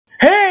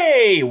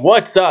Hey,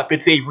 what's up?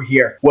 It's Avery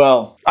here.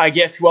 Well, I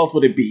guess who else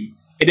would it be?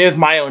 It is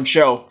my own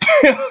show.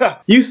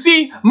 You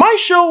see, my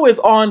show is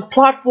on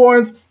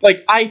platforms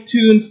like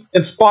iTunes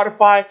and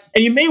Spotify,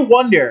 and you may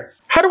wonder,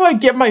 how do I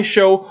get my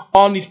show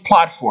on these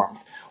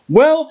platforms?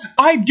 Well,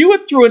 I do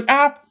it through an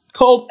app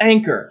called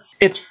Anchor.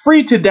 It's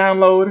free to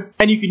download,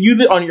 and you can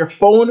use it on your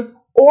phone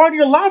or on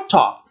your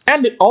laptop.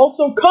 And it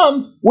also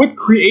comes with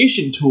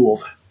creation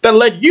tools that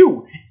let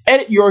you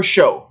edit your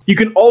show. You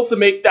can also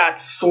make that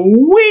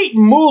sweet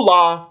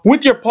moolah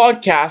with your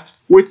podcast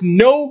with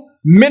no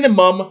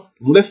minimum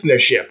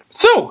listenership.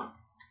 So,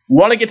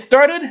 want to get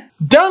started?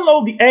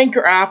 Download the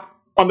Anchor app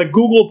on the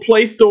Google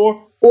Play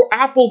Store or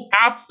Apple's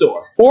App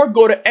Store, or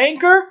go to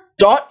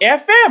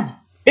anchor.fm.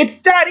 It's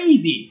that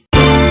easy.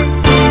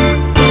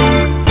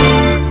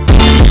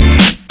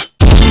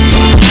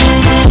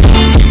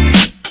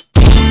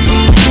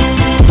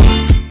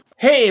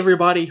 Hey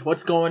everybody,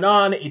 what's going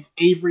on? It's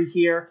Avery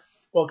here.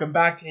 Welcome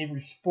back to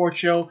Avery's Sports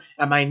Show.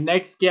 And my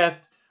next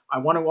guest I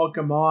want to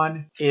welcome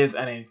on is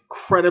an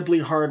incredibly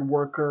hard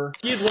worker.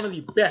 He is one of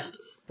the best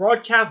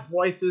broadcast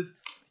voices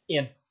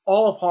in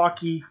all of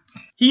hockey.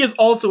 He is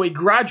also a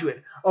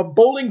graduate of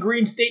Bowling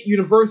Green State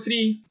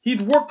University.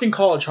 He's worked in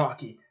college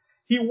hockey.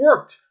 He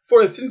worked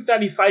for the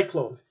Cincinnati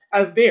Cyclones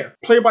as their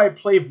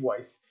play-by-play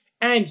voice.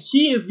 And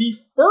he is the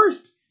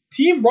first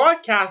team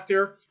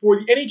broadcaster for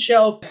the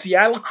NHL's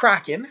Seattle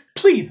Kraken.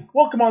 Please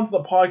welcome onto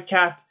the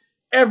podcast,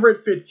 Everett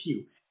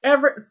Fitzhugh.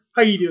 Everett,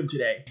 how are you doing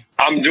today?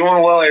 I'm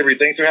doing well, Avery.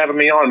 Thanks for having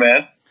me on,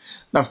 man.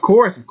 Of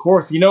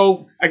course. You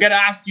know, I gotta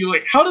ask you,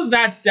 how does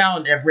that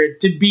sound, Everett,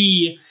 to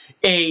be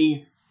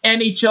a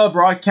NHL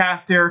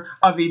broadcaster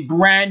of a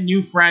brand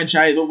new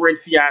franchise over in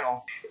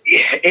Seattle?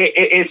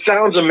 It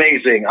sounds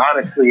amazing.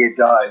 Honestly, it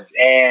does.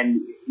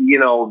 And, you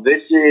know,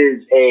 this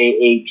is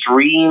a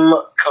dream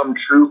come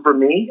true for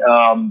me.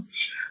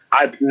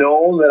 I've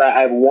known that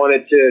I've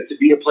wanted to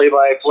be a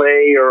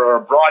play-by-play or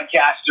a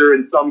broadcaster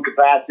in some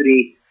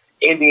capacity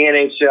in the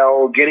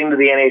NHL, getting to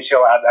the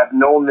NHL. I've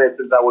known this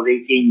since I was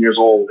 18 years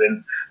old.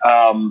 And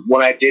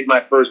when I did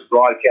my first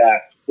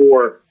broadcast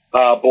for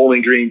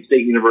Bowling Green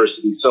State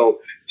University. So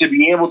to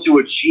be able to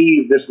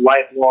achieve this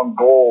lifelong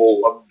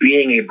goal of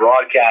being a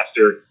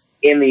broadcaster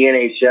in the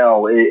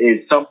NHL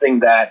is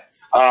something that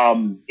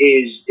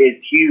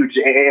is huge.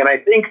 And I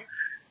think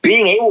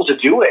being able to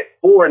do it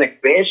for an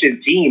expansion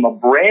team, a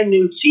brand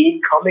new team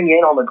coming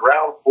in on the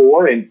ground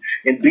floor and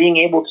being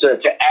able to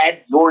add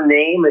your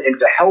name and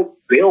to help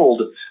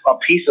build a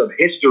piece of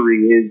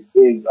history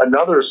is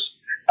another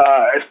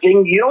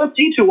thing you don't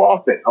see too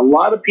often. A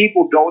lot of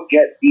people don't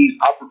get these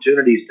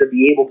opportunities to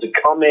be able to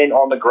come in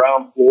on the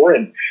ground floor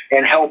and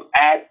help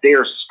add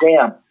their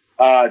stamp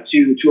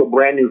to a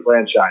brand new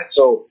franchise.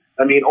 So,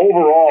 I mean,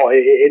 overall,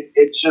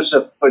 it's just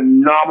a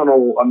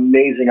phenomenal,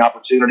 amazing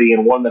opportunity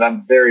and one that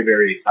I'm very,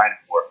 very excited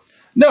for.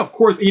 No, of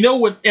course.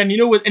 With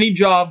any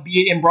job,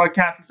 be it in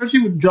broadcast, especially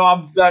with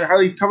jobs that are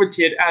highly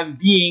coveted as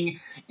being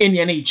in the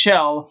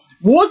NHL,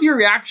 what was your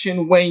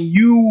reaction when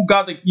you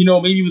got maybe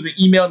it was an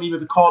email, maybe it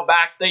was a call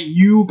back that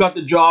you got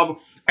the job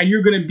and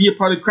you're going to be a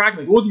part of the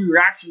Kraken? What was your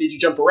reaction? Did you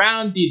jump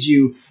around? Did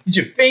you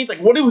faint?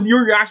 What was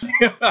your reaction?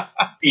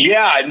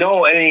 Yeah,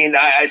 no, I mean,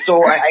 I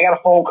got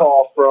a phone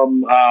call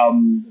from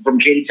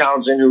Katie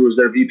Townsend, who was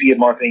their VP of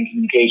Marketing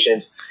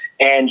Communications,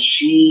 and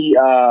she,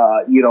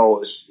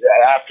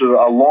 after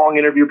a long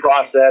interview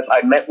process,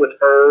 I met with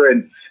her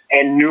and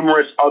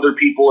numerous other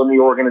people in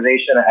the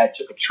organization. I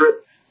took a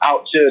trip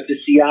out to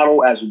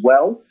Seattle as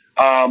well.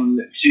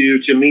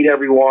 To meet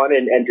everyone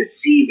and to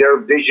see their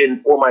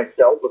vision for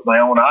myself with my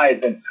own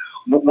eyes. And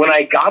when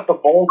I got the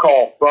phone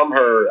call from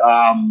her,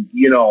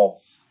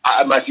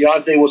 my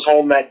fiance was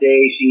home that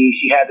day.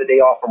 She had the day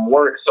off from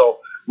work. So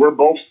we're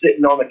both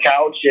sitting on the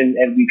couch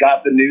and we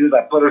got the news.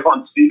 I put her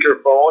on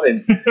speakerphone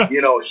and,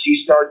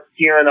 she starts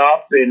tearing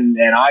up and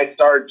I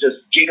start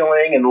just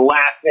giggling and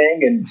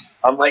laughing and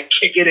I'm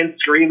kicking and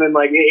screaming.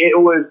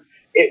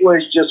 It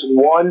was just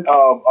one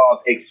of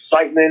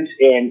excitement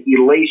and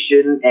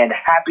elation and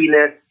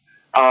happiness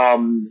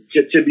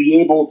to be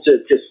able to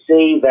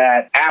say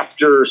that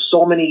after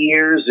so many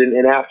years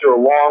and after a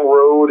long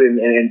road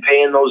and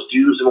paying those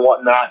dues and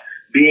whatnot,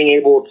 being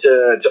able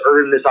to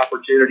earn this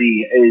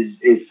opportunity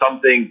is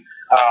something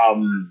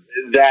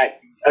that,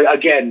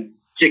 again,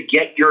 to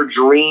get your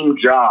dream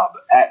job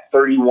at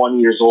 31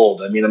 years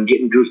old. I mean, I'm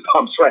getting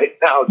goosebumps right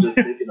now just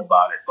thinking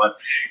about it. But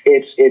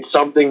it's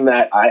something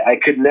that I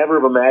could never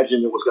have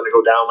imagined it was going to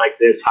go down like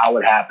this, how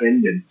it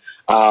happened. And,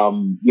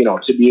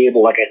 to be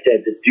able, like I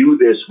said, to do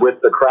this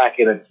with the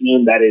Kraken, a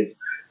team that is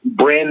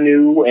brand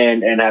new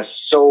and has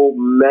so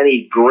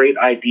many great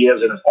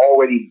ideas and is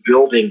already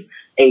building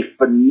a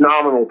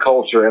phenomenal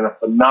culture and a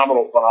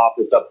phenomenal front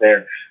office up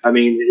there. I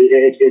mean,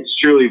 it's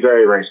truly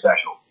very, very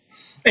special.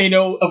 And,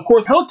 of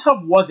course, how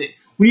tough was it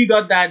when you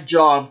got that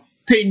job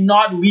to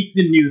not leak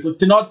the news,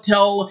 to not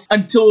tell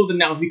until it was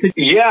announced? Because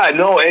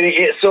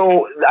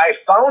so I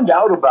found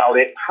out about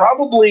it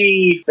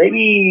probably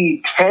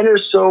maybe 10 or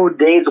so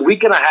days, a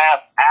week and a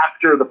half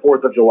after the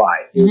 4th of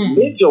July. It was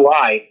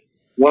mid-July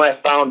when I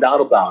found out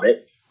about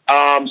it.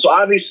 So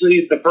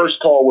obviously the first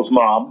call was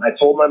mom. I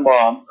told my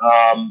mom.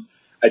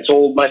 I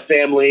told my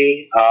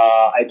family.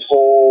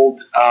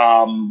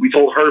 We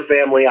told her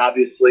family,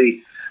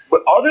 obviously.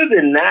 But other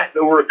than that,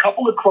 there were a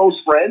couple of close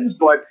friends,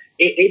 but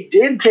it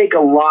did take a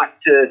lot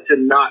to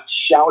not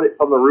shout it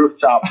from the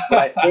rooftop. But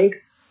I think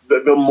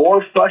the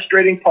more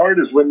frustrating part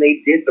is when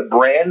they did the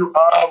brand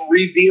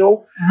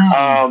reveal,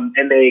 and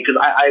because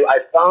I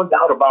found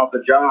out about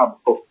the job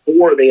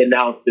before they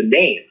announced the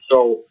name.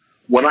 So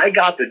when I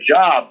got the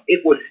job,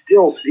 it was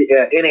still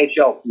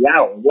NHL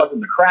Seattle. It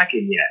wasn't the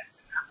Kraken yet.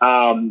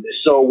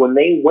 So when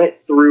they went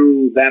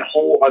through that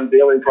whole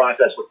unveiling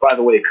process, which, by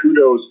the way,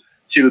 kudos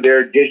to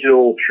their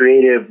digital,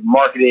 creative,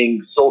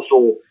 marketing,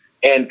 social,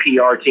 and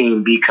PR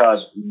team,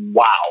 because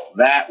wow,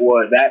 that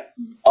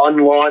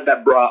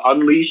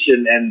unleash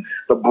and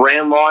the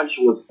brand launch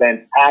was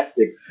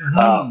fantastic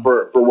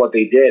for what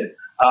they did.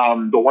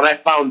 But when I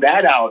found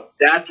that out,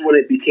 that's when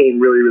it became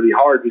really, really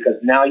hard, because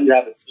now you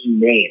have a team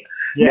name.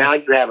 Yes. Now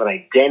you have an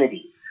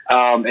identity.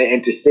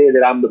 And to say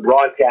that I'm the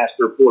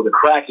broadcaster for the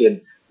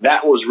Kraken,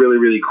 that was really,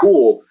 really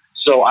cool.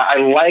 So I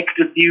liked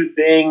a few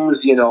things,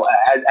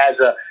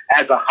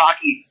 as a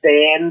hockey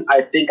fan.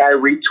 I think I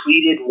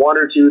retweeted one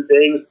or two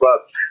things,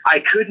 but I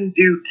couldn't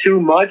do too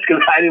much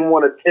because I didn't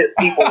want to tip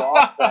people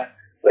off.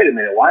 Wait a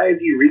minute, why is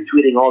he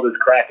retweeting all this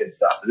Kraken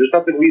stuff? Is there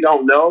something we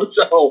don't know?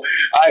 So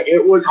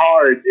it was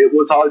hard. It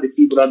was hard to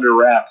keep it under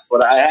wraps,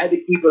 but I had to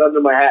keep it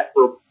under my hat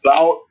for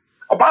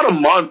about a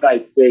month,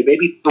 I'd say.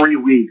 Maybe 3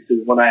 weeks is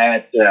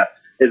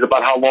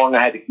about how long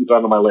I had to keep it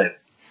under my lid.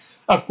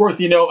 Of course,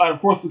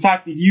 the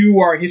fact that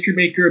you are a history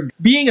maker,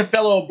 being a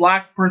fellow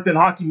Black person in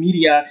hockey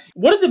media,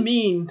 what does it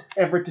mean,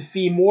 Everett, to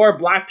see more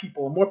Black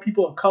people, more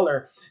people of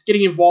color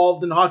getting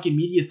involved in the hockey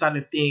media side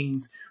of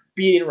things,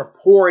 be it in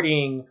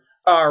reporting,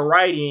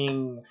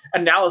 writing,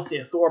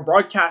 analysis, or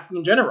broadcasting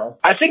in general?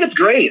 I think it's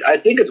great. I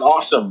think it's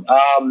awesome.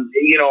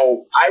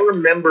 I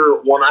remember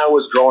when I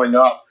was growing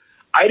up,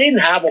 I didn't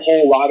have a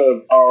whole lot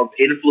of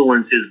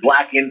influences,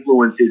 Black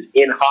influences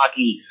in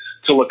hockey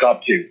to look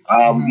up to.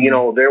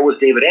 There was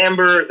David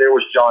Amber, there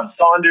was John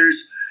Saunders.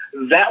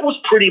 That was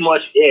pretty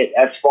much it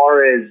as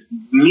far as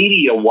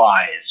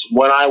media-wise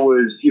when I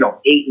was,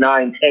 8,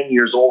 9, 10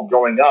 years old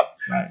growing up.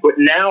 Right. But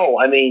now,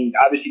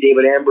 obviously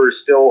David Amber is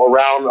still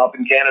around up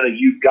in Canada.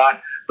 You've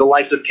got the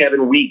likes of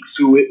Kevin Weeks,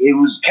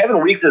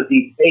 Kevin Weeks is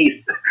the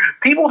face.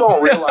 People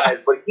don't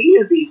realize, but he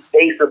is the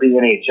face of the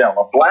NHL.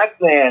 A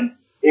Black man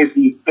is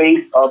the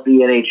face of the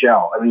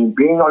NHL.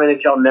 Being on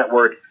NHL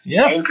Network,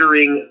 yes,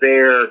 anchoring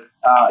their,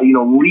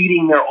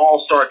 leading their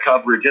All-Star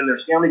coverage and their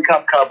Stanley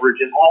Cup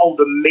coverage and all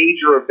the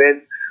major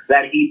events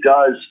that he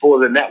does for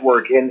the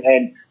network. And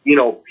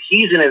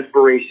he's an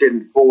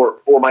inspiration for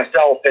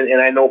myself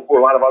and I know for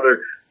a lot of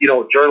other,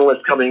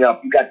 journalists coming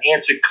up. You've got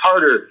Anson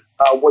Carter,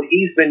 what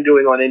he's been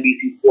doing on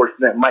NBC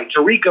Sportsnet. Mike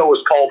Tirico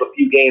has called a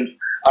few games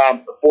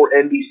for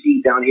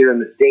NBC down here in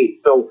the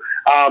States. So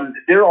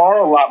there are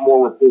a lot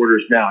more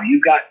reporters now.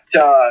 You've got,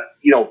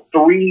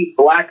 3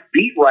 Black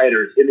beat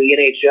writers in the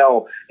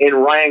NHL in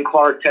Ryan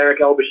Clark,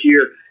 Tarek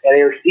El-Bashir, and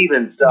Eric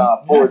Stevens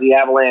for the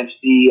Avalanche,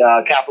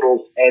 the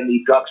Capitals, and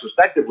the Ducks,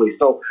 respectively.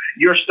 So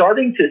you're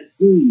starting to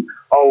see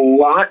a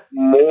lot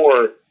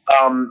more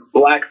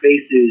Black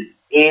faces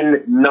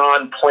in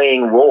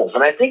non-playing roles.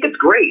 And I think it's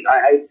great.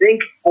 I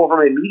think from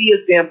a media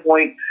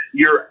standpoint,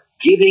 you're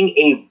giving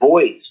a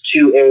voice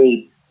to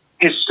a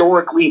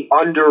historically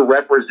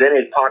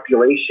underrepresented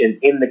population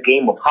in the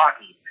game of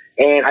hockey.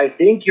 And I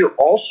think you're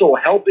also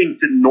helping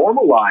to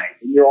normalize,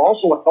 and you're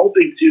also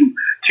helping to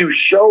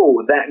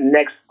show that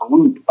next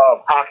group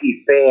of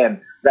hockey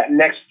fan, that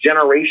next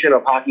generation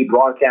of hockey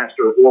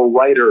broadcaster or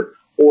writer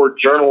or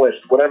journalist,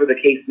 whatever the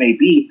case may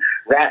be,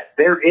 that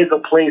there is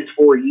a place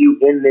for you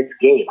in this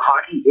game.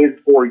 Hockey is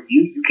for you.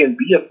 You can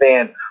be a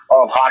fan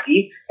of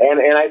hockey,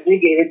 and I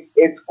think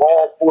it's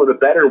all for the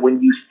better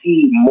when you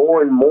see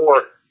more and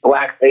more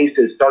Black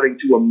faces starting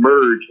to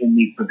emerge in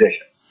these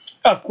positions.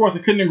 Of course, I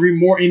couldn't agree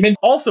more. Amen.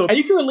 Also, and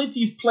you can relate to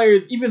these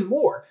players even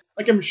more.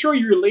 Like, I'm sure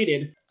you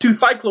related to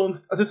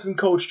Cyclones assistant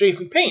coach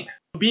Jason Payne.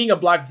 Being a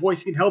Black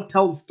voice, you can help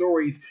tell the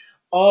stories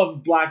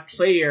of Black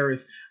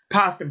players,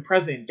 past and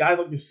present. Guys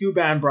like the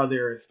Subban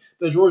brothers,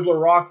 the George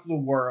Larocques of the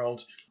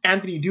world,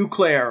 Anthony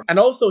Duclair, and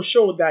also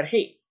show that,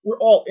 hey, we're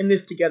all in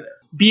this together.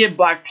 Be it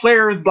Black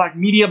players, Black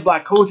media,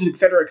 Black coaches,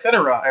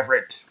 etc.,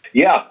 Everett.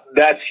 Yeah,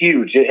 that's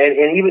huge.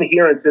 And even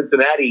here in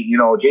Cincinnati,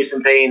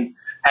 Jason Payne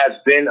has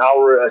been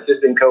our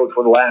assistant coach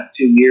for the last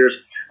 2 years.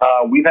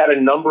 We've had a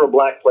number of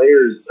Black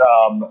players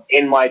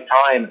in my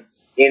time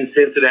in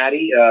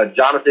Cincinnati.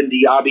 Jonathan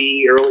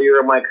Diaby earlier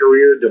in my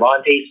career,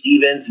 Devontae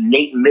Stevens,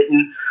 Nate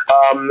Mitten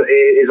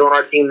is on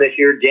our team this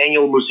year.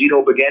 Daniel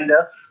Muzito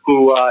Bagenda,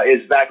 who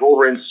is back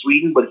over in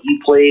Sweden, but he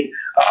played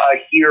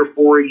here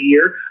for a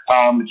year.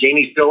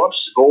 Jamie Phillips,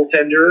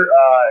 goaltender.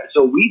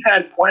 So we've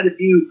had quite a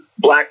few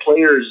Black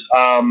players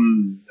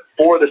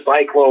for the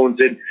Cyclones.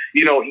 And,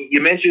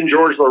 you mentioned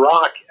George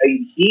Larocque.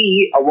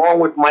 He, along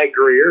with Mike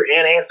Greer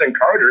and Anson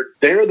Carter,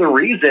 they're the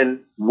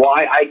reason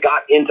why I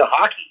got into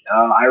hockey.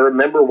 I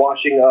remember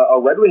watching a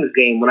Red Wings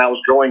game when I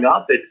was growing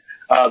up at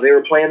they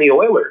were playing the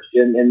Oilers,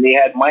 and they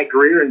had Mike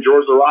Greer and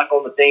George LaRocque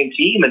on the same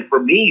team. And for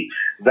me,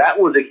 that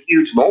was a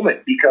huge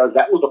moment because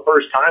that was the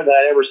first time that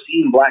I'd ever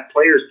seen black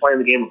players playing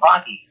the game of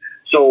hockey.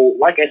 So,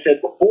 like I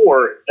said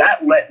before,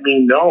 that let me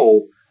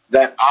know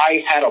that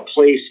I had a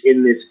place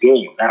in this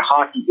game, that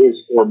hockey is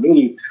for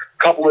me.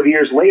 A couple of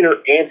years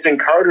later, Anson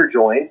Carter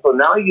joined. So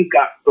now you've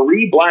got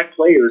 3 black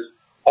players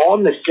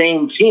on the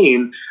same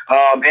team.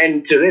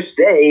 And to this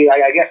day,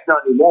 I guess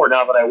not anymore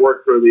now that I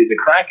work for the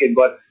Kraken,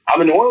 but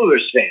I'm an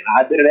Oilers fan.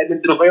 I've been an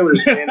Edmonton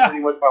Oilers fan pretty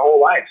much my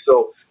whole life.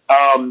 So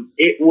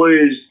it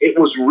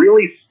was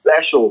really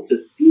special to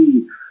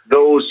see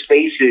those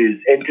faces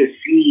and to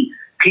see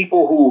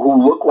people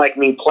who look like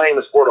me playing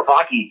the sport of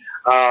hockey.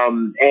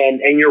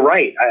 And you're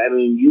right. I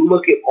mean, you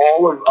look at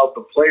all of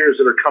the players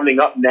that are coming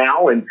up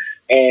now, and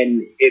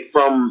it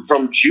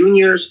from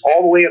juniors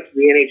all the way up to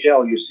the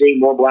NHL, you're seeing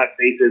more black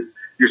faces.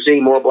 You're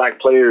seeing more black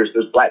players.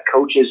 There's black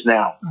coaches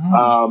now.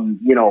 Mm-hmm.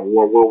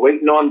 We're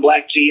waiting on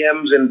black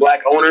GMs and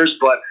black owners,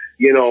 but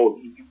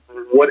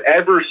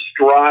whatever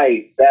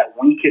stride that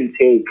we can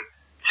take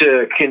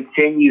to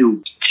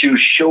continue to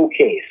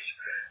showcase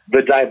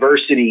the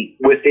diversity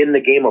within the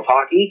game of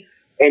hockey,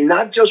 and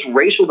not just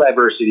racial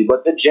diversity,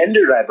 but the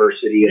gender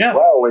diversity as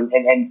well,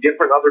 and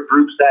different other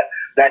groups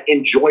that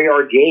enjoy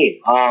our game.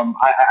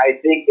 I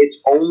think it's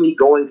only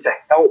going to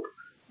help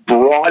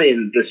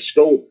broaden the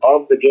scope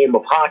of the game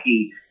of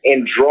hockey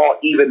and draw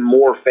even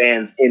more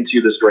fans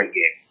into this great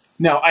game.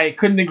 No, I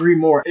couldn't agree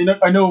more.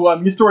 I know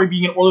your story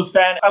being an Oilers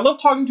fan. I love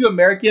talking to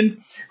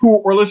Americans who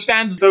are Oilers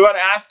fans, so I got to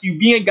ask you,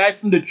 being a guy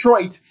from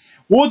Detroit,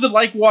 what was it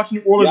like watching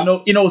the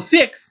Oilers in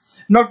 06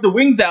 knock the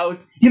Wings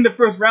out in the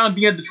first round,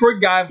 being a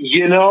Detroit guy?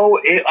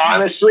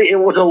 Honestly, it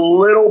was a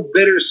little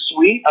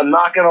bittersweet. I'm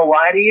not going to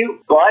lie to you,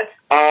 but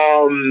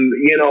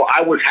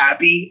I was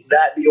happy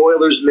that the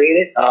Oilers made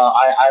it.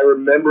 I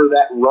remember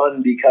that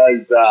run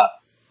because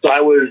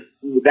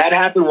that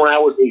happened when I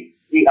was a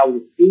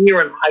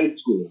senior in high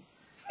school,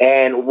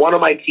 and one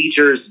of my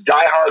teachers,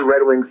 diehard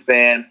Red Wings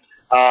fan,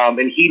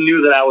 and he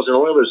knew that I was an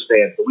Oilers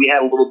fan, so we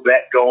had a little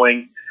bet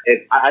going.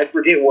 I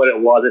forget what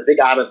it was. I think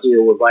honestly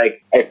it was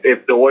like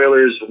if the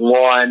Oilers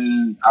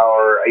won,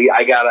 or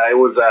it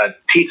was a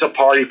pizza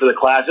party for the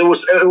class. It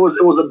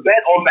was a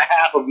bet on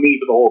behalf of me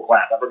for the whole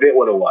class. I forget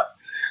what it was.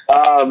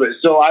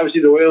 So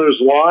obviously the Oilers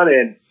won,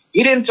 and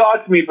he didn't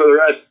talk to me for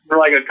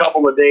like a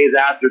couple of days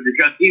after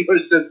because he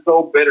was just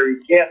so bitter.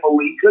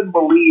 He couldn't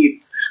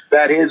believe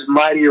that his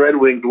mighty Red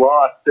Wings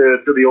lost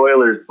to the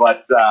Oilers,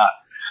 but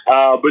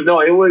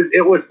no, it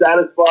was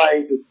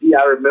satisfying to see.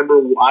 I remember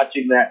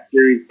watching that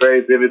series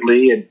very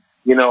vividly, and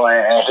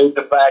I hate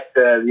the fact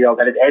that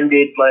that it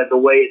ended the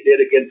way it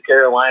did against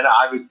Carolina.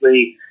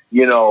 Obviously,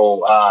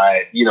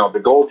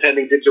 the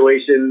goaltending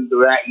situation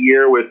that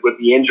year with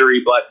the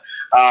injury, but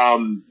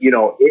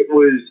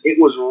it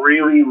was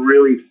really,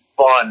 really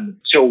fun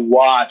to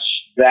watch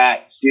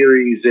that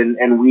series,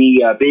 and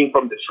we being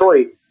from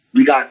Detroit,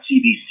 we got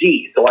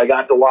CBC, so I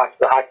got to watch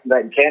the Hockey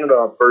Night in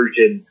Canada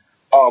version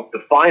of the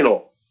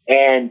final.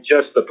 And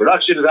just the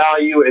production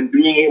value and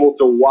being able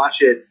to watch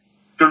it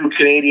through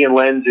Canadian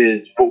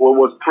lenses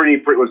was pretty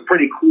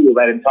cool,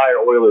 that entire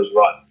Oilers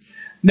run.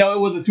 No, it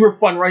was a super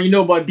fun run.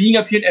 But being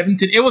up here in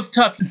Edmonton, it was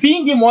tough.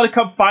 Seeing Game 1 of the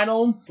Cup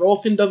final,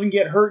 Rolston doesn't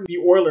get hurt, the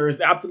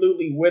Oilers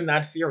absolutely win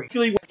that series.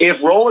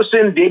 If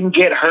Rolston didn't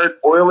get hurt,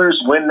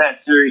 Oilers win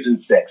that series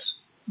in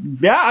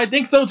 6. Yeah, I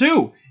think so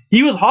too.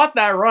 He was hot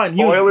that run.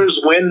 Oilers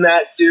win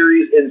that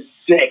series in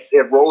 6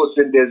 if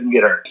Rolston doesn't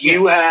get hurt.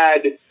 You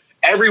had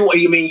everyone.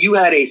 You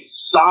had a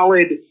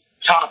solid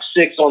top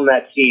 6 on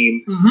that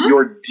team. Mm-hmm.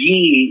 Your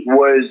D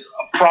was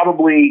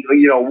probably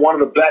one of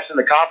the best in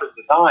the conference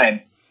at the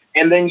time.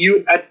 And then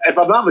if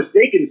I'm not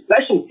mistaken,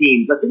 special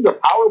teams. I think the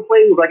power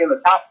play was like in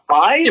the top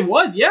 5. It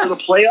was, yes, for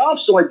the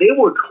playoffs. So they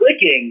were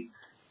clicking.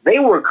 They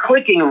were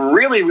clicking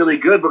really, really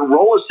good. But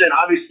Rolston,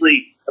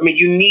 obviously,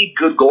 you need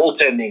good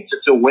goaltending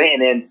to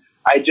win. And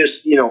I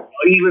just,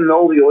 even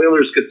though the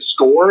Oilers could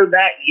score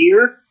that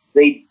year,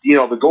 the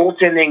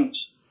goaltending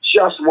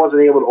just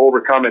wasn't able to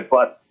overcome it.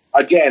 But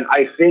again,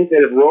 I think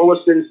that if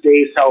Rolston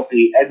stays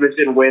healthy,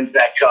 Edmonton wins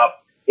that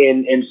cup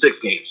in 6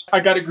 games. I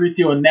got to agree with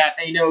you on that.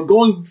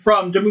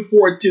 Jumping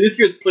forward to this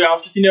year's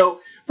playoffs, just,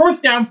 from a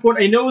standpoint,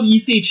 I know the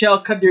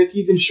ECHL cut their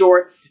season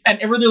short, and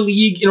every other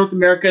league in North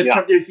America has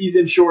cut their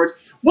season short.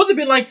 What's it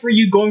been like for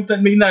you going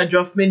from making that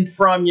adjustment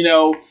from,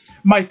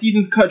 my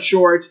season's cut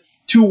short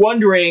to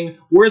wondering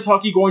where's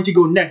hockey going to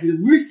go next? Because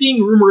we're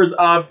seeing rumors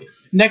of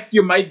next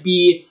year might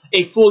be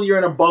a full year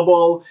in a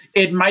bubble.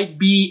 It might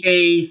be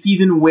a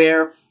season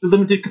where there's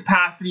limited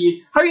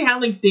capacity. How are you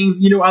handling things,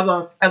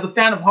 as a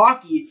fan of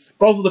hockey,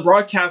 but also the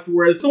broadcast,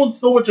 where there's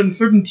so much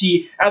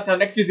uncertainty as to how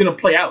next year's going to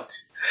play out?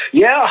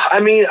 Yeah,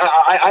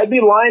 I'd be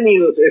lying to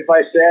you if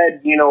I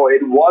said,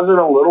 it wasn't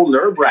a little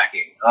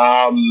nerve-wracking.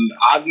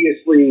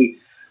 Obviously,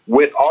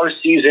 with our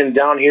season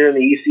down here in the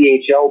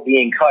ECHL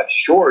being cut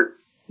short,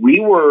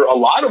 a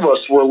lot of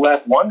us were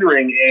left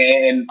wondering,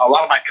 and a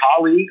lot of my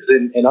colleagues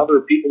and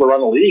other people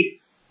around the league,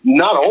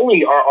 not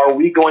only are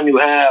we going to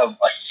have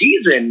a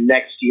season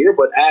next year,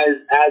 but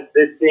as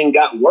this thing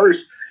got worse,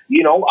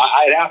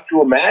 I'd have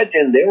to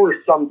imagine there were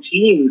some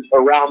teams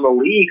around the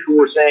league who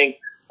were saying,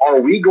 are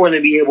we going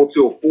to be able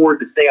to afford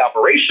to stay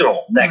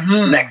operational next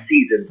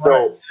season?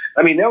 Right. So,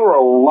 I mean, there were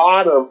a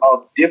lot of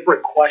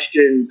different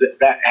questions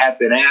that have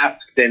been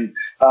asked, and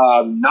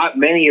not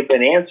many have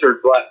been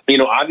answered. But,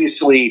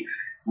 obviously,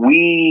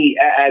 we,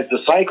 as the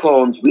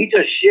Cyclones, we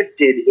just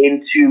shifted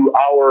into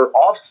our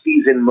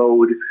off-season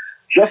mode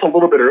just a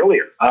little bit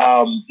earlier.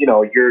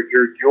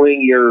 You're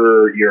doing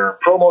your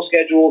promo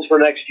schedules for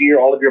next year,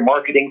 all of your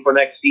marketing for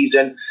next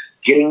season,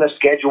 getting the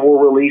schedule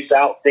release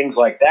out, things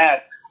like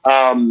that.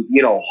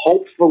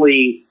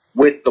 Hopefully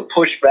with the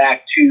pushback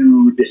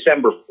to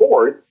December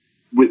 4th,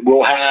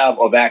 we'll have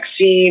a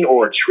vaccine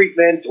or a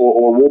treatment,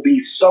 or we'll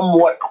be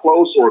somewhat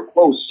close or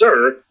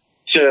closer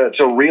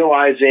to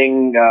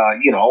realizing,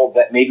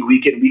 that maybe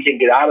we can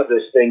get out of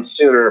this thing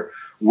sooner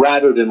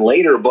rather than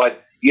later.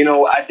 But,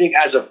 I think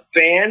as a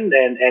fan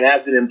and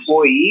as an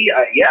employee,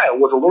 it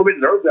was a little bit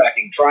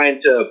nerve-wracking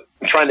trying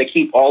to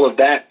keep all of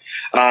that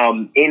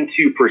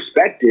into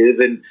perspective.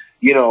 And,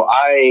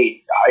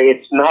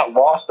 it's not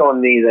lost on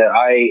me that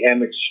I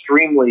am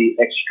extremely,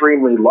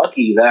 extremely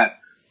lucky that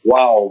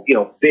while,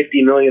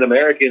 50 million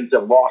Americans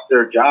have lost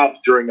their jobs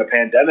during a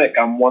pandemic,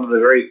 I'm one of the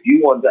very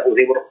few ones that was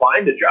able to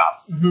find a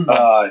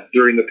job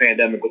during the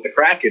pandemic with the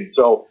Kraken.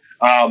 So,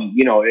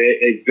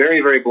 it's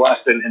very, very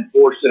blessed and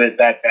fortunate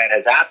that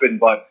has happened.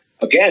 But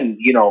again,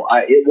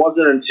 it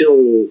wasn't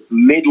until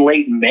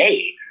late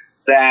May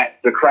that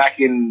the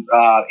Kraken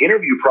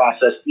interview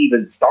process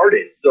even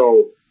started.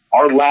 So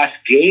our last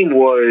game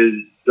was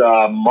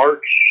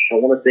March, I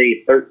want to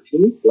say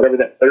 13th, whatever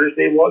that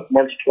Thursday was,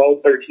 March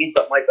 12th, 13th,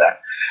 something like that.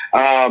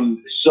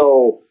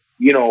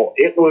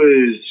 It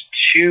was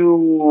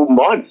 2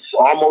 months,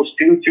 almost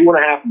two and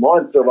a half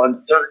months of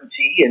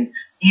uncertainty. And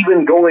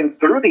even going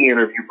through the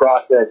interview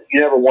process, you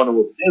never want to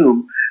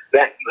assume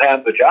that you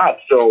have the job.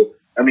 So,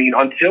 I mean,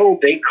 until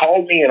they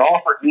called me and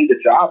offered me the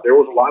job, there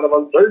was a lot of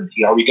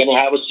uncertainty. Are we going to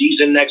have a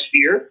season next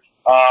year?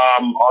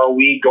 Are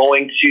we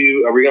going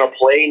to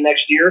play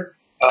next year?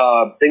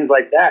 Things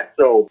like that.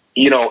 So,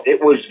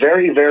 it was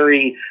very,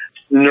 very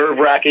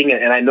nerve-wracking,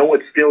 and I know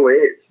it still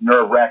is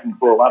nerve-wracking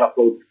for a lot of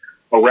folks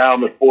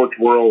around the sports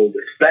world,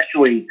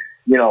 especially,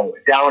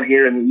 down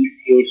here in the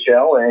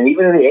ECHL and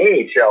even in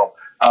the AHL,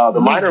 the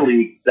minor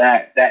leagues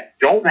that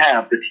don't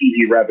have the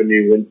TV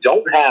revenue and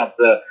don't have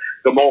the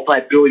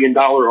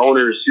multi-billion-dollar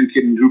owners who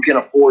can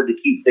afford to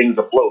keep things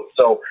afloat.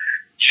 So,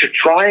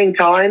 trying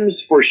times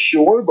for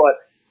sure, but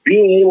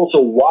being able to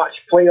watch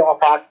playoff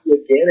hockey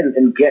again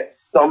and get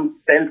some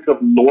sense of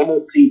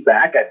normalcy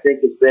back, I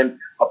think has been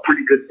a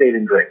pretty good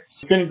saving grace.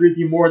 I couldn't agree with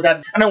you more.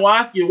 And I will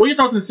ask you, what are your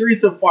thoughts on the series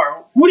so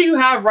far? Who do you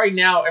have right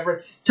now,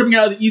 Everett, coming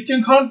out of the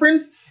Eastern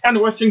Conference and the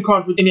Western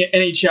Conference in the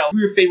NHL? Who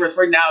are your favorites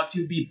right now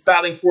to be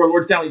battling for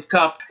Lord Stanley's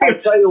Cup? I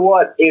tell you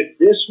what, if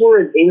this were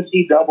an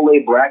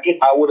NCAA bracket,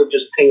 I would have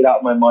just paid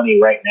out my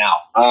money right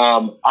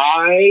now.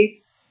 I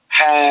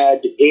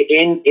had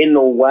in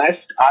the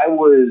West, I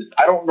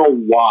don't know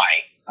why,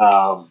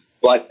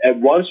 but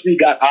once we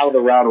got out of the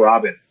round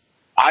robin,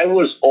 I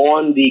was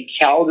on the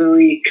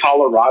Calgary,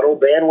 Colorado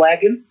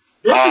bandwagon.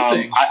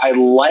 Interesting. I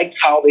liked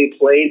how they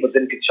played, but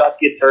then Kachuk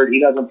gets hurt. He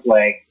doesn't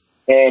play.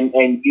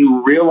 And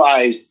you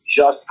realize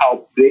just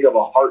how big of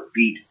a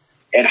heartbeat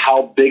and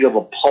how big of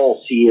a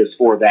pulse he is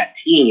for that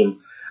team.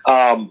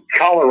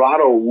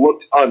 Colorado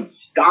looked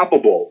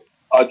unstoppable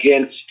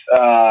against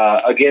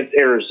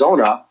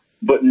Arizona,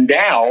 but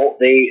now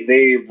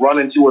they run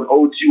into an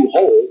 0-2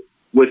 hole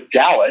with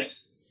Dallas.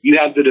 You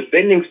have the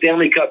defending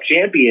Stanley Cup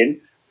champion,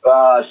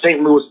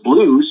 St. Louis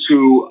Blues,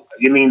 who,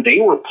 they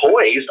were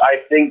poised, I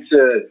think,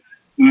 to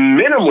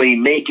minimally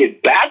make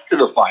it back to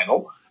the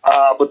final,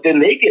 but then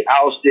they get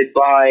ousted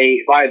by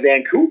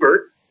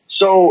Vancouver.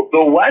 So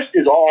the West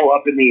is all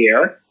up in the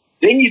air.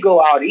 Then you go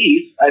out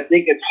east. I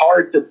think it's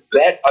hard to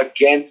bet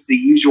against the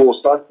usual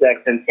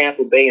suspects in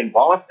Tampa Bay and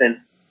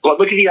Boston. But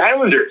look at the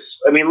Islanders.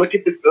 Look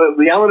at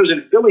the Islanders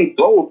and Philly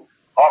both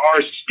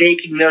are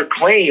staking their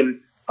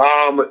claim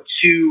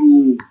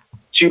to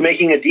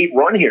making a deep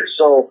run here.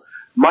 So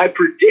my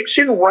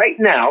prediction right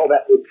now,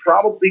 that will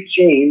probably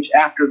change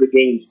after the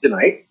games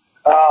tonight,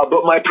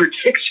 but my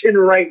prediction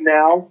right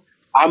now,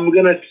 I'm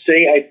going to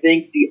say I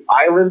think the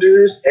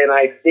Islanders, and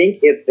I think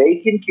if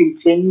they can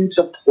continue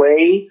to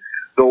play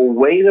the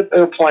way that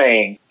they're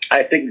playing,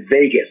 I think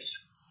Vegas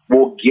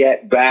will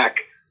get back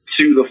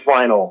to the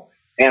final,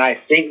 and I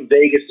think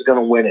Vegas is going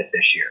to win it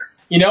this year.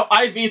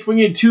 I have Vegas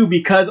winning it too,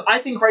 because I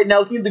think right now,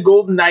 looking at the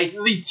Golden Knights,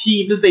 this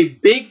is a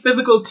big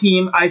physical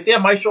team. I say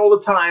on my show all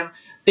the time,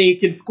 they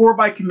can score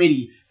by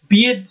committee.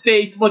 Be it,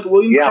 say, someone like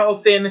William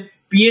Karlsson,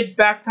 be it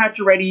back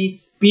Pacioretty,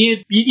 be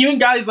it even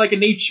guys like a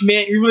Nate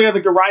Schmidt, even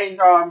like a Ryan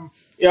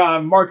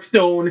Mark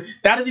Stone.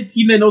 That is a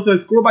team that knows how to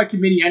score by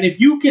committee. And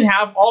if you can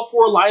have all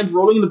four lines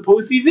rolling in the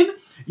postseason,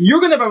 you're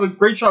going to have a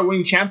great shot at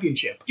winning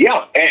championship.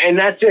 Yeah, and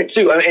that's it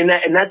too. And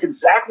that's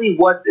exactly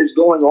what is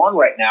going on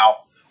right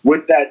now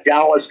with that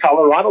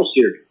Dallas-Colorado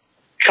series.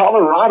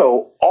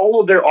 Colorado, all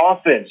of their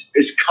offense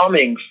is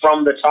coming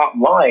from the top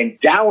line.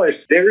 Dallas,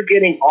 they're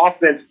getting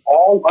offense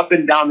all up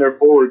and down their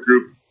forward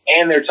group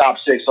and their top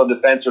six on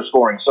defense or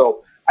scoring.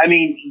 So, I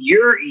mean,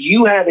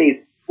 you have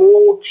a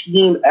full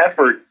team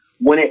effort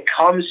when it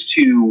comes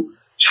to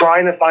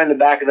trying to find the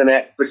back of the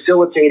net,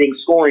 facilitating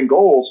scoring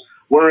goals,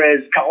 whereas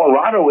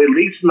Colorado, at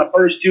least in the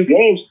first two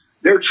games,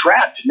 they're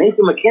trapped.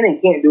 Nathan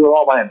McKinnon can't do it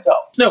all by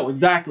himself. No,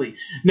 exactly.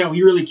 No,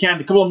 he really can't.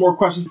 A couple of more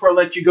questions before I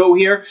let you go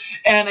here.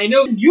 And I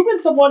know you've been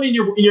someone in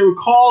your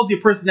calls, your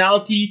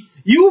personality,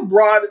 you've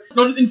brought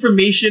not just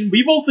information, but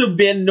you've also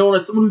been known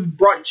as someone who's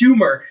brought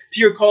humor to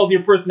your calls,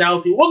 your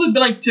personality. What has it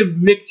been like to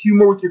mix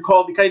humor with your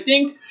calls? Because I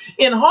think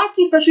in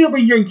hockey, especially over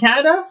here in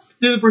Canada,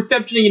 there's a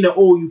perception of,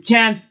 you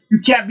can't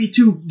be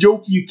too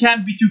jokey, you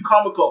can't be too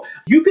comical.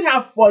 You can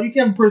have fun, you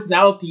can have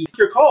personality with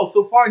your calls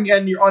so far, and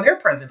your on-air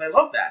presence. I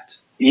love that.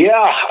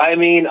 Yeah, I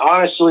mean,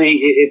 honestly,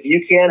 if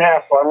you can't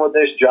have fun with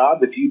this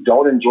job, if you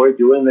don't enjoy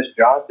doing this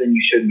job, then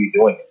you shouldn't be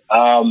doing it.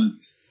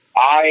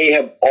 I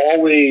have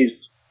always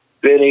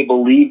been a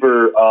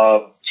believer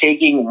of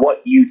taking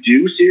what you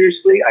do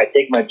seriously. I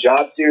take my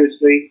job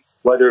seriously,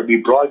 whether it be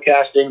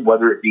broadcasting,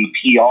 whether it be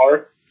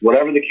PR,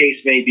 whatever the case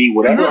may be,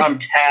 whatever I'm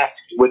tasked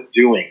with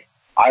doing,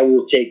 I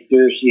will take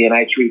seriously and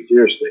I treat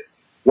seriously.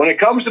 When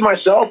it comes to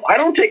myself, I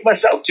don't take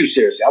myself too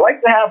seriously. I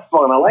like to have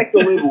fun. I like to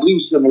live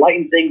loose and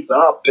lighten things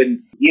up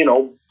and,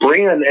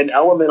 bring an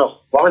element of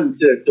fun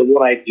to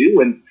what I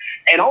do.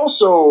 And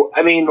also,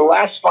 I mean, the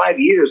last 5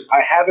 years,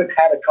 I haven't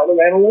had a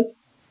color analyst.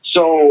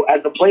 So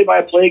as a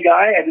play-by-play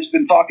guy, I've just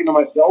been talking to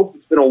myself.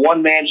 It's been a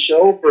one-man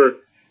show for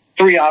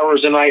 3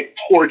 hours a night,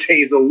 4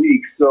 days a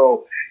week.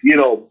 So,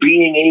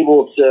 being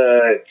able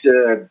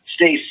to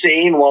stay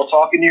sane while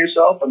talking to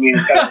yourself, I mean,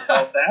 it's kind of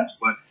fast,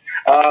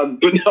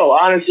 but no,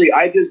 honestly,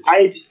 I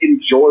just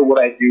enjoy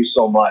what I do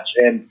so much.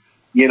 And,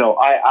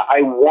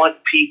 I want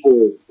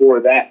people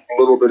for that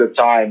little bit of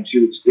time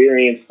to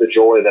experience the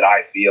joy that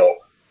I feel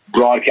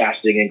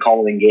broadcasting and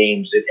calling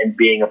games and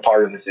being a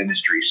part of this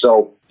industry.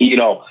 So,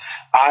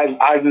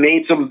 I've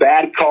made some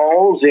bad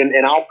calls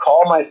and I'll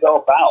call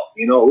myself out.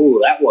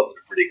 Ooh, that wasn't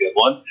a pretty good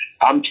one.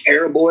 I'm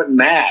terrible at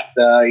math.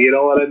 You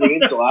know what I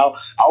mean? So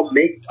I'll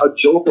make a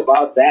joke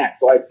about that.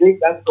 So I think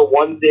that's the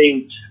one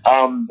thing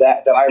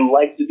that I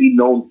like to be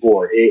known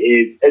for.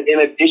 Is in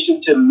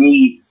addition to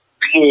me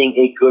being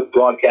a good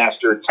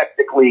broadcaster,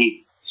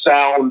 technically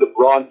sound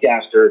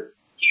broadcaster,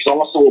 he's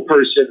also a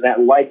person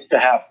that likes to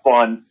have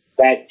fun,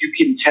 that you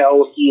can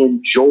tell he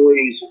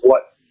enjoys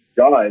what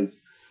he does,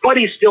 but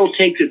he still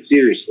takes it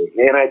seriously.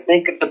 And I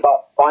think it's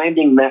about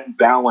finding that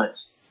balance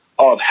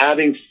of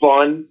having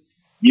fun.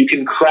 You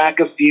can crack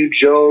a few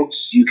jokes.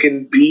 You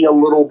can be a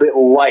little bit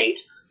light,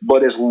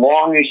 but as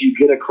long as you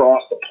get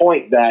across the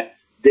point that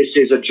this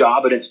is a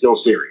job and it's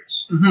still serious.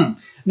 Mm-hmm.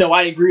 No,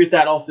 I agree with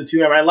that also,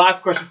 too. And my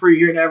last question for you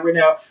here and Everett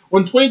now.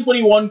 When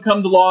 2021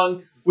 comes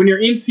along, when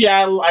you're in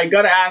Seattle, I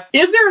got to ask,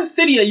 is there a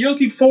city that you're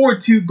looking forward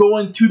to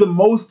going to the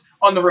most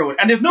on the road?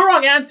 And there's no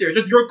wrong answer,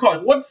 just your call.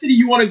 What city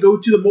you want to go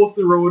to the most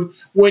on the road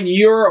when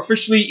you're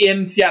officially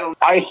in Seattle?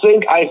 I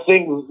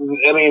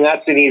mean,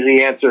 that's an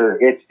easy answer.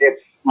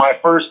 It's my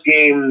first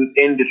game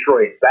in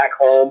Detroit, back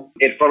home,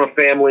 in front of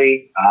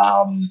family.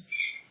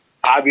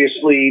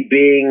 Obviously,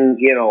 being,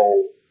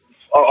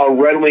 a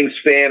Red Wings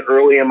fan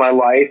early in my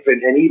life,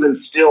 and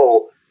even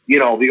still,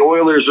 the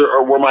Oilers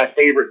were my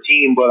favorite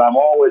team, but I'm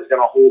always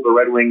going to hold the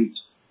Red Wings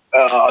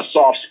a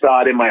soft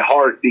spot in my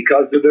heart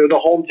because they're the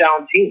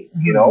hometown team,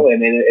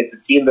 and it's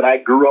a team that I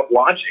grew up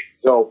watching.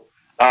 So,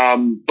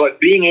 but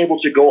being able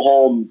to go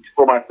home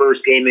for my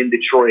first game in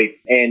Detroit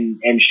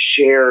and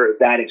share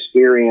that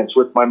experience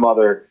with my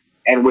mother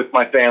and with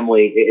my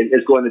family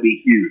is going to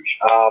be huge.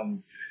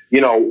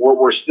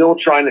 We're still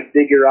trying to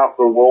figure out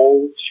the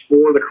roles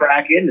for the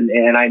Kraken,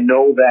 and I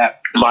know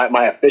that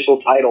my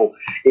official title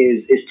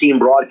is team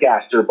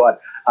broadcaster,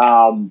 but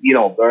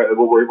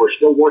we're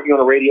still working on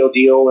a radio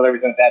deal and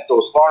everything like that. So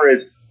as far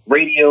as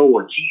radio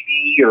or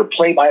TV or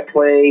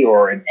play-by-play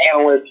or an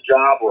analyst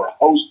job or a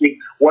hosting,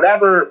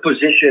 whatever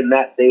position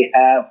that they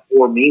have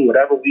for me,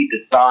 whatever we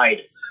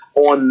decide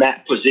on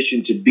that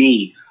position to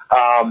be,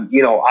 I'm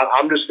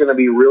just going to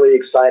be really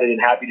excited and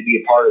happy to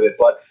be a part of it.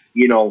 But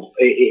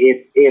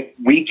if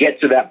we get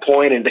to that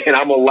point and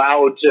I'm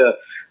allowed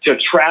to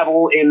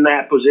travel in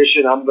that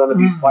position, I'm going to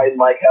be fighting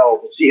like hell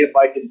to see if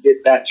I can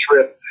get that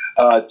trip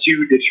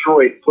to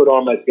Detroit put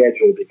on my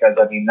schedule, because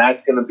I mean,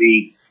 that's going to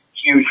be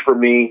huge for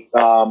me.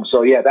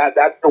 So yeah,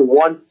 that's the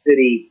one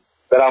city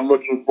that I'm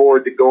looking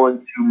forward to going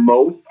to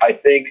most. I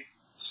think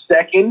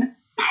second,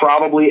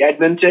 probably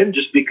Edmonton,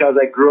 just because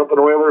I grew up an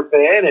Oiler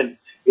fan, and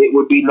it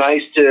would be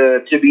nice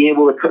to be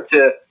able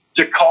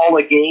to call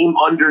a game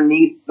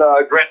underneath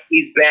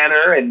Gretzky's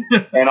banner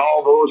and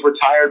all those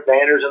retired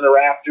banners in the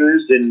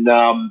rafters,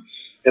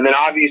 and then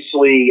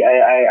obviously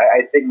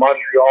I think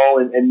Montreal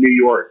and New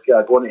York,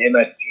 going to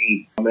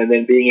MSG, and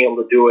then being able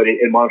to do it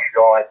in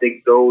Montreal. I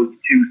think those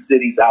two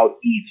cities out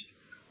east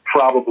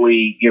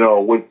probably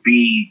would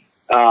be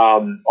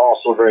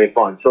also very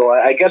fun. So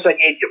I guess I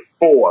gave you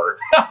 4,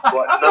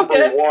 but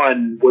number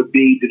 1 would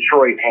be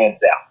Detroit, hands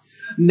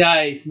down.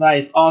 Nice,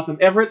 nice, awesome.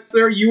 Everett,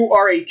 sir, you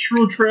are a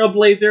true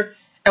trailblazer.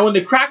 And when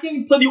the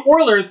Kraken play the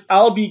Oilers,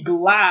 I'll be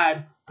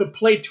glad to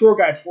play tour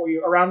guide for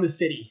you around the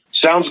city.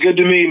 Sounds good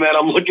to me, man.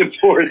 I'm looking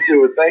forward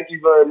to it. Thank you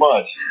very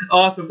much.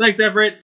 Awesome. Thanks, Everett.